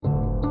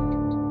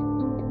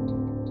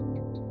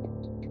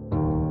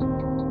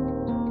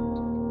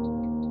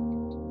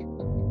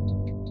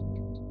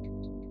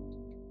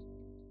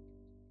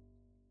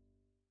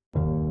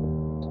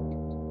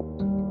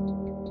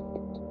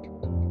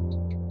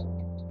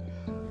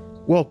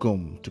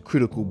Welcome to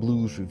Critical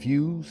Blues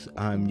Reviews.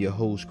 I'm your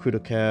host,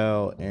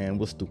 Critical, and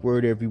what's the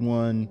word,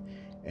 everyone?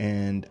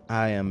 And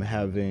I am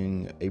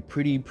having a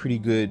pretty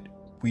good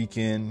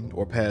weekend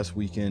or past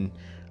weekend.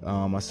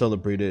 I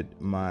celebrated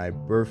my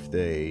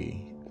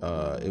birthday.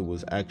 It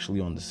was actually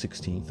on the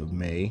 16th of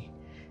May.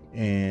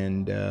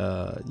 And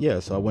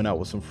so I went out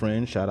with some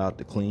friends. Shout out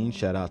to Clean,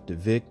 shout out to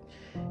Vic.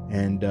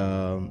 And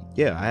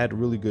I had a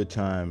really good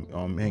time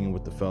hanging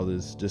with the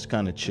fellas, just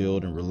kind of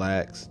chilled and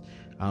relaxed.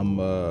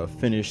 I'm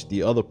finished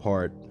the other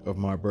part of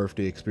my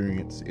birthday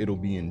experience. It'll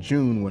be in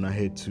June when I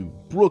head to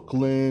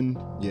Brooklyn.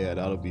 Yeah,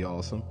 that'll be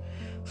awesome.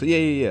 So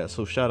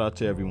So shout out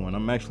to everyone.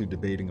 I'm actually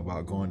debating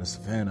about going to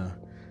Savannah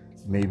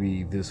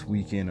maybe this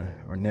weekend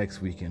or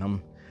next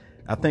weekend.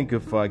 I think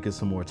if I get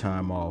some more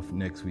time off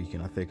next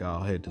weekend, I think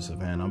I'll head to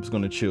Savannah. I'm just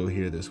going to chill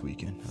here this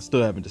weekend. I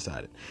still haven't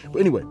decided. But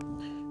anyway,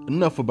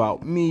 enough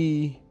about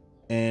me.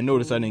 And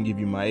notice I didn't give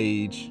you my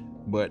age,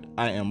 but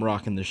I am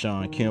rocking the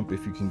Sean Kemp,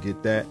 if you can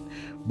get that.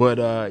 But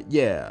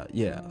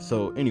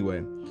So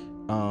anyway,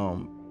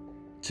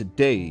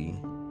 today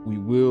we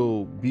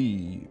will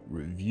be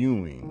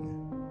reviewing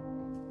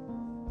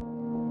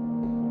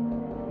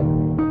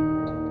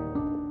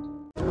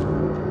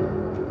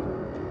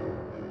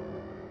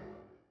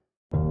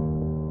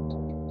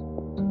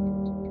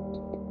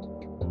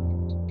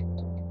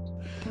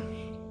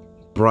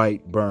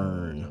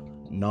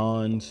Brightburn,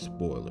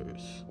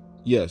 non-spoilers.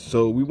 Yes,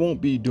 so we won't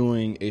be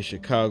doing a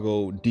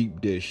Chicago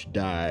deep dish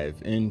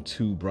dive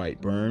into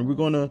Brightburn. We're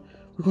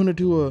gonna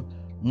do a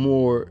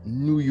more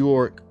New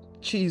York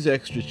cheese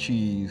extra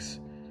cheese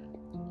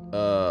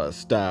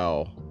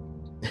style,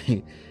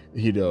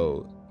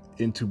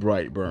 into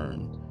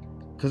Brightburn,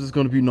 because it's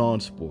gonna be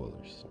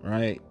non-spoilers,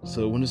 right?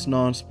 So when it's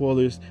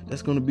non-spoilers,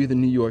 that's gonna be the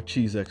New York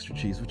cheese extra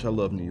cheese, which I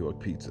love New York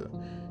pizza.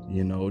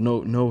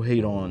 No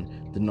hate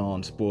on the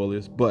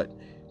non-spoilers, but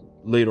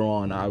later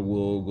on I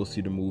will go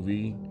see the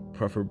movie,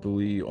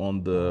 preferably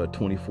on the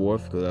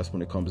 24th, because that's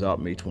when it comes out,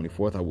 May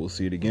 24th. I will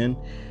see it again,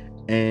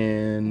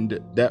 and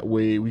that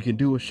way we can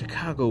do a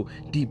Chicago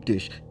deep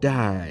dish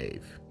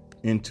dive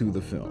into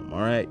the film.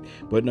 All right,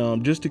 but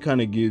just to kind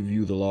of give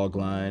you the log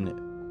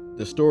line,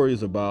 the story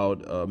is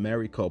about a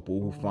married couple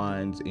who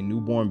finds a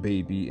newborn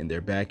baby in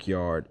their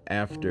backyard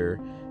after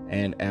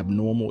an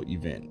abnormal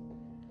event.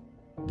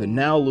 The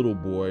now little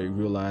boy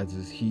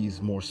realizes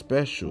he's more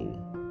special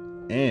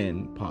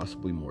and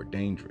possibly more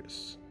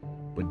dangerous.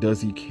 But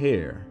does he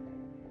care?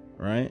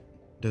 Right?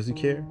 Does he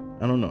care?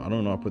 I don't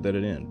know. I put that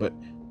in. But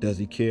does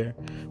he care?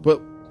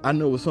 But I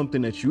know it's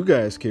something that you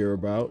guys care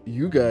about.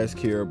 You guys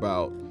care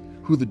about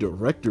who the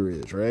director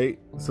is, right?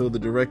 So the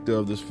director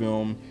of this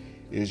film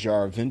is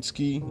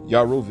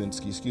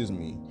Yarovinsky, excuse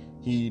me.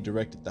 He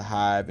directed The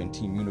Hive and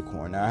Team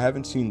Unicorn. Now, I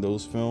haven't seen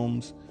those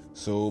films,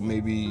 so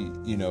maybe,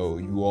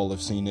 you all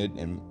have seen it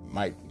and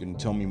can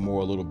tell me a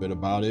little bit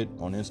about it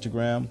on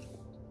Instagram.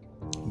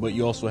 But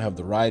you also have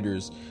the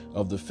writers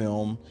of the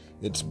film.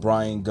 It's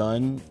Brian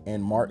Gunn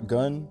and Mark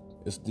Gunn.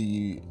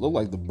 Look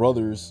like the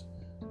brothers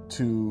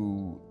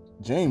to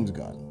James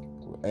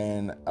Gunn.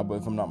 And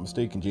if I'm not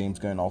mistaken, James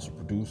Gunn also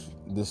produced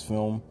this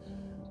film.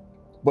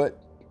 But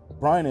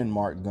Brian and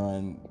Mark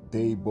Gunn,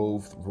 they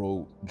both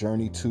wrote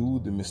Journey to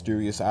the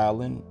Mysterious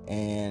Island,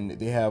 and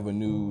they have a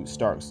new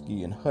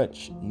Starsky and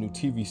Hutch new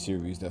TV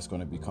series that's going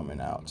to be coming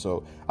out.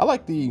 So I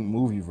like the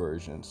movie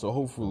version. So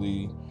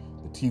hopefully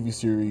the TV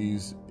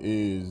series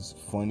is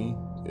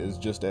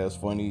just as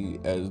funny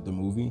as the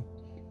movie,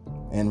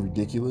 and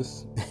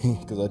ridiculous,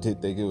 because I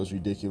did think it was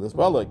ridiculous.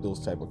 But I like those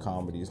type of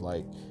comedies,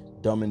 like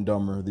Dumb and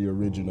Dumber, the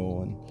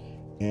original,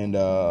 and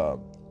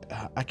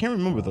I can't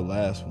remember the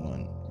last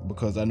one,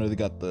 because I know they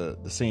got the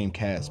same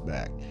cast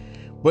back.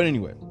 But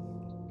anyway,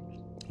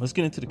 let's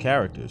get into the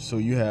characters. So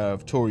you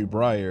have Tori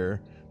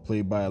Breyer,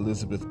 played by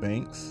Elizabeth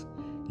Banks.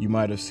 You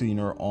might have seen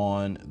her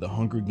on The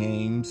Hunger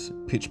Games,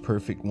 Pitch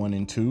Perfect 1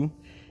 and 2.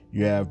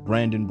 You have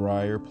Brandon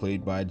Breyer,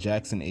 played by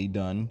Jackson A.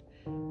 Dunn.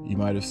 You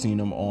might have seen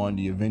him on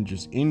The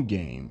Avengers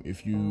Endgame.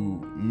 If you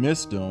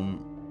missed him,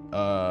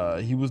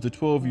 he was the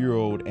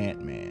 12-year-old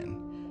Ant-Man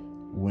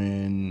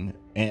when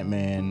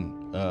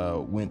Ant-Man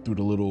went through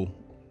the little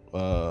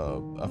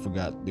I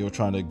forgot, they were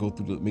trying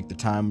to make the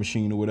time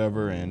machine or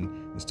whatever,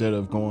 and instead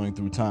of going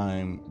through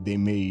time, they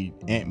made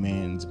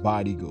Ant-Man's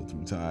body go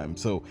through time.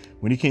 So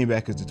when he came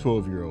back as the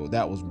 12-year-old,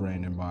 that was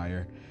Brandon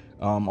Breyer.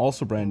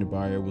 Also Brandon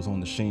Breyer was on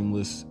the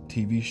Shameless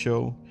TV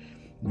show.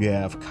 You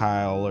have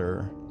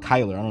Kyler, I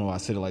don't know why I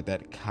said it like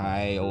that, you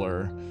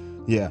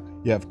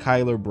have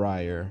Kyler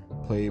Breyer,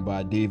 played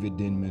by David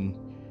Denman.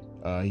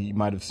 You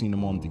might have seen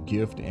him on The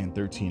Gift and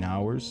 13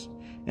 Hours.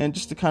 And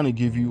just to kind of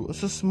give you a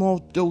small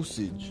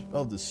dosage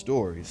of the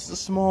story, just a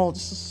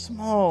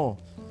small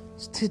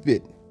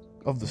tidbit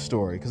of the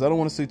story, because I don't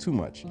want to say too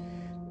much.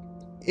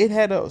 It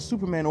had a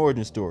Superman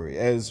origin story,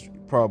 as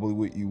probably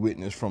what you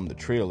witnessed from the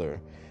trailer,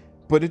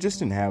 but it just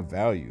didn't have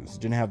values.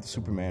 It didn't have the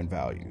Superman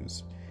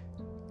values.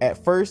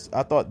 At first,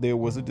 I thought there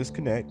was a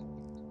disconnect,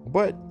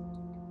 but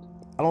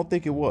I don't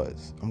think it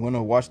was. I'm going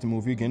to watch the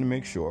movie again to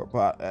make sure,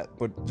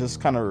 but just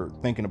kind of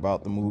thinking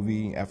about the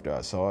movie after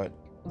I saw it,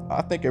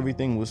 I think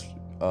everything was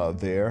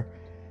there.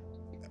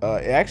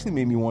 It actually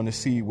made me want to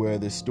see where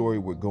this story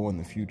would go in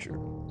the future.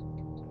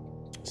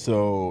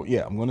 So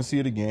yeah, I'm going to see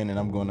it again, and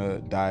I'm going to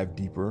dive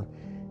deeper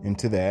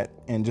into that,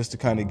 and just to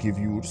kind of give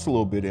you just a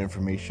little bit of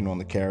information on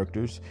the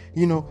characters,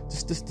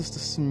 just a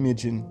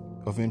smidgen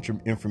of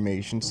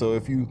information. So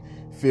if you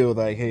feel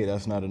like, hey,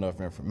 that's not enough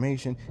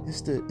information,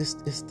 it's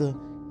the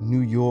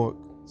New York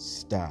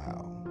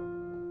style.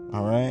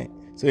 All right.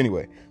 So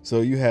anyway,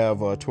 so you have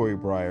Tori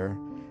Breyer.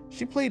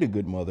 She played a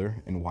good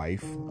mother and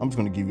wife. I'm just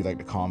gonna give you like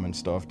the common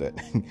stuff that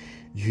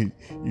you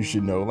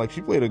should know. Like,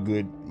 she played a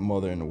good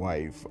mother and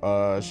wife.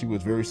 She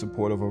was very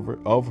supportive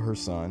of her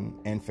son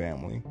and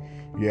family.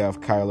 You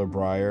have Kyler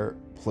Breyer,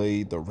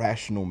 played the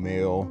rational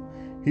male.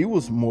 He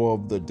was more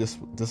of the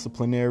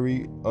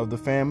disciplinary of the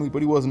family,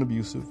 but he wasn't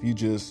abusive. He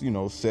just,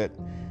 set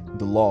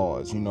the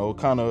laws,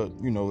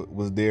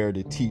 was there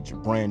to teach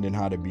Brandon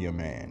how to be a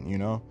man,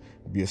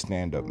 be a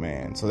stand-up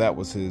man. So that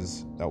was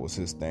his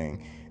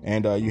thing.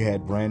 And you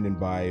had Brandon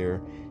Breyer.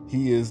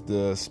 He is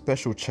the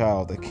special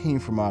child that came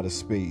from outer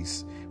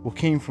space,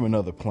 came from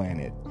another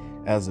planet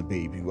as a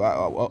baby.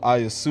 I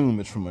assume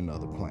it's from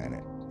another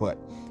planet, but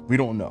we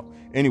don't know.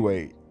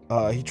 Anyway,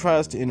 he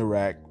tries to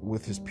interact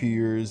with his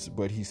peers,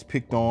 but he's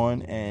picked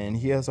on, and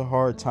he has a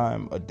hard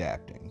time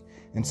adapting.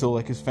 And so,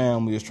 his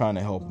family is trying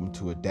to help him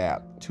to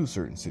adapt to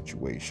certain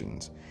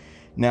situations.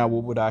 Now,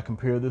 what would I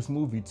compare this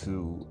movie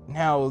to?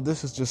 Now,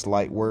 this is just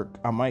light work.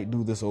 I might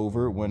do this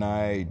over when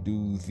I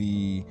do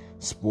the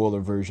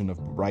spoiler version of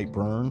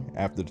Brightburn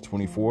after the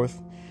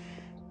 24th.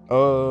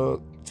 To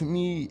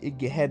me,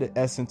 it had the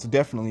essence,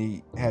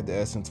 definitely had the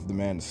essence of the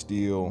Man of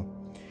Steel,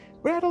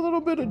 but had a little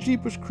bit of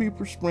Jeepers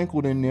Creepers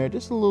sprinkled in there,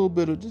 just a little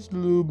little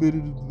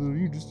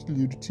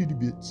titty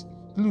bits,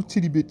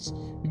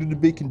 the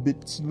bacon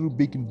bits, little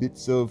bacon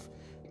bits of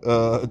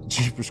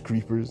Jeepers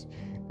Creepers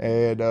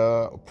and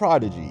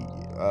Prodigy,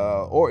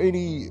 or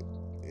any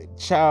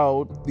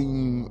child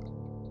theme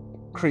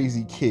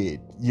crazy kid,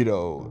 you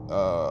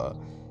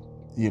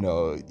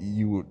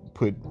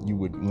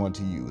would want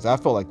to use. I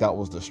felt like that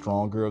was the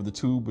stronger of the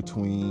two,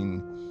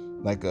 between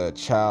like a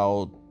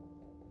child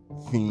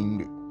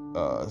themed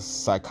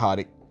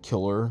psychotic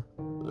killer,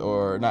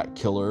 or not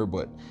killer,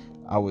 but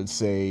I would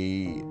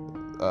say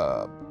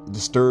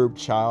disturbed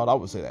child. I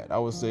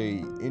would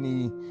say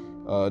any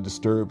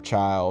disturbed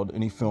child,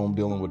 any film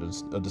dealing with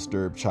a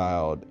disturbed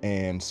child,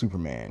 and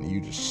Superman. You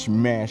just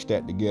smash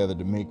that together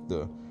to make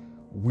the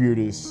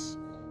weirdest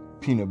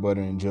peanut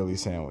butter and jelly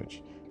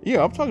sandwich.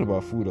 Yeah, I'm talking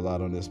about food a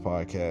lot on this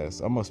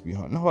podcast. I must be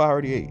hungry. No, I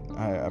already ate.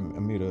 I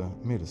made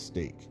a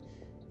steak.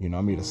 I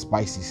made a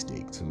spicy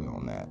steak too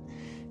on that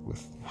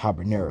with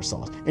habanero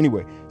sauce.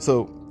 Anyway,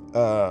 so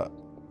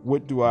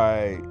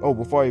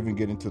before I even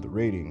get into the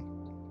rating,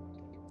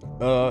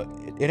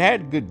 it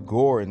had good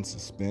gore and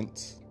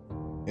suspense.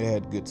 It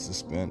had good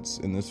suspense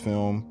in this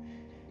film.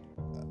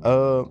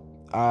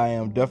 I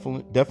am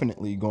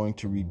definitely going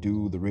to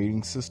redo the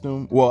rating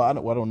system. Well, I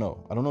don't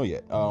know. I don't know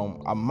yet.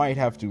 I might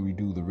have to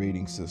redo the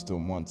rating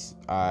system once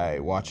I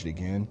watch it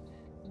again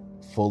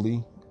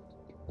fully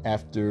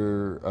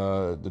after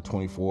the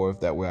 24th.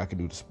 That way I can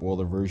do the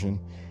spoiler version,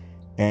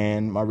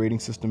 and my rating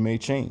system may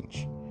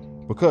change,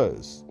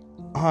 because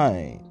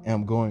I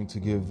am going to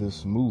give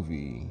this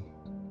movie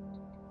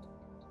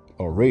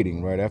a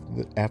rating right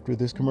after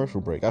this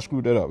commercial break. I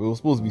screwed that up. It was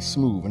supposed to be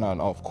smooth, and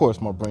of course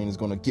my brain is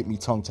going to get me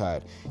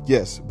tongue-tied.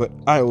 Yes, but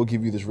I will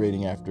give you this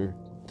rating after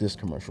this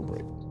commercial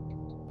break.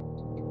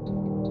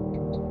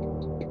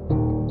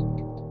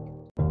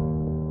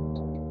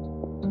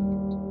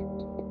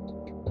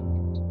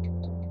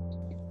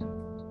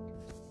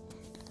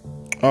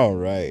 All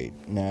right,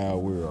 now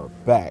we are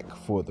back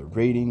for the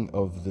rating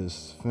of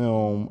this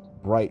film,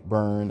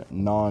 Brightburn,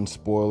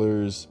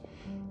 non-spoilers.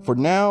 For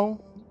now,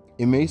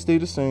 it may stay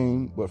the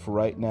same, but for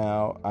right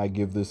now, I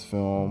give this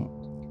film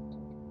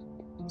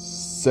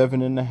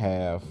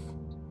 7.5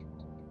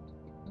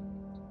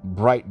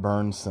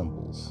 Brightburn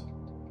symbols.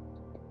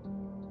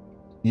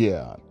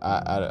 Yeah,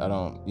 I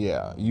don't.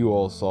 Yeah, you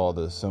all saw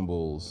the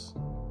symbols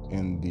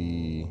in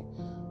the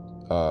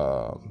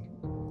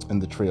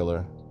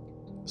trailer,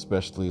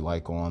 especially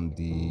like on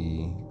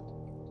the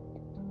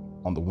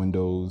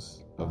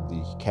windows of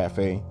the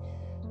cafe,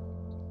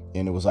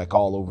 and it was like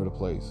all over the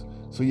place.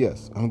 So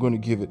yes, I'm going to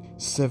give it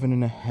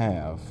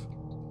 7.5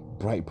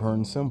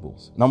 Brightburn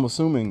symbols. And I'm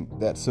assuming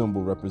that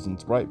symbol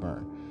represents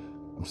Brightburn.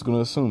 I'm just going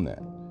to assume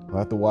that. I'll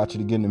have to watch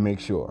it again to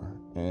make sure.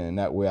 And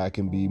that way I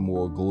can be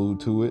more glued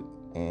to it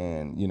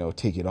and,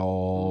 take it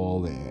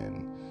all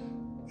in.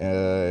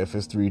 If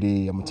it's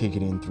 3D, I'm going to take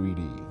it in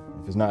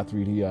 3D. If it's not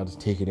 3D, I'll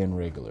just take it in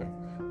regular.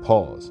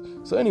 Pause.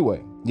 So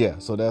anyway, yeah,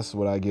 so that's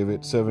what I give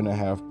it,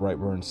 7.5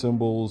 Brightburn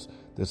symbols.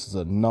 This is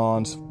a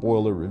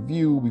non-spoiler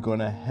review. We're going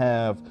to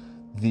have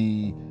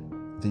the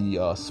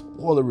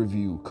spoiler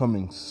review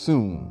coming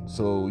soon,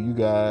 so you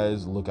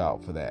guys look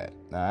out for that.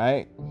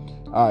 All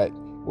right,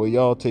 well,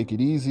 y'all take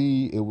it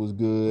easy. It was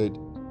good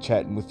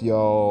chatting with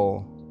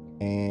y'all,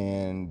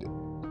 and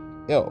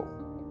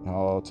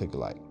I'll take a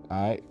light.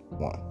 All right,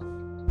 1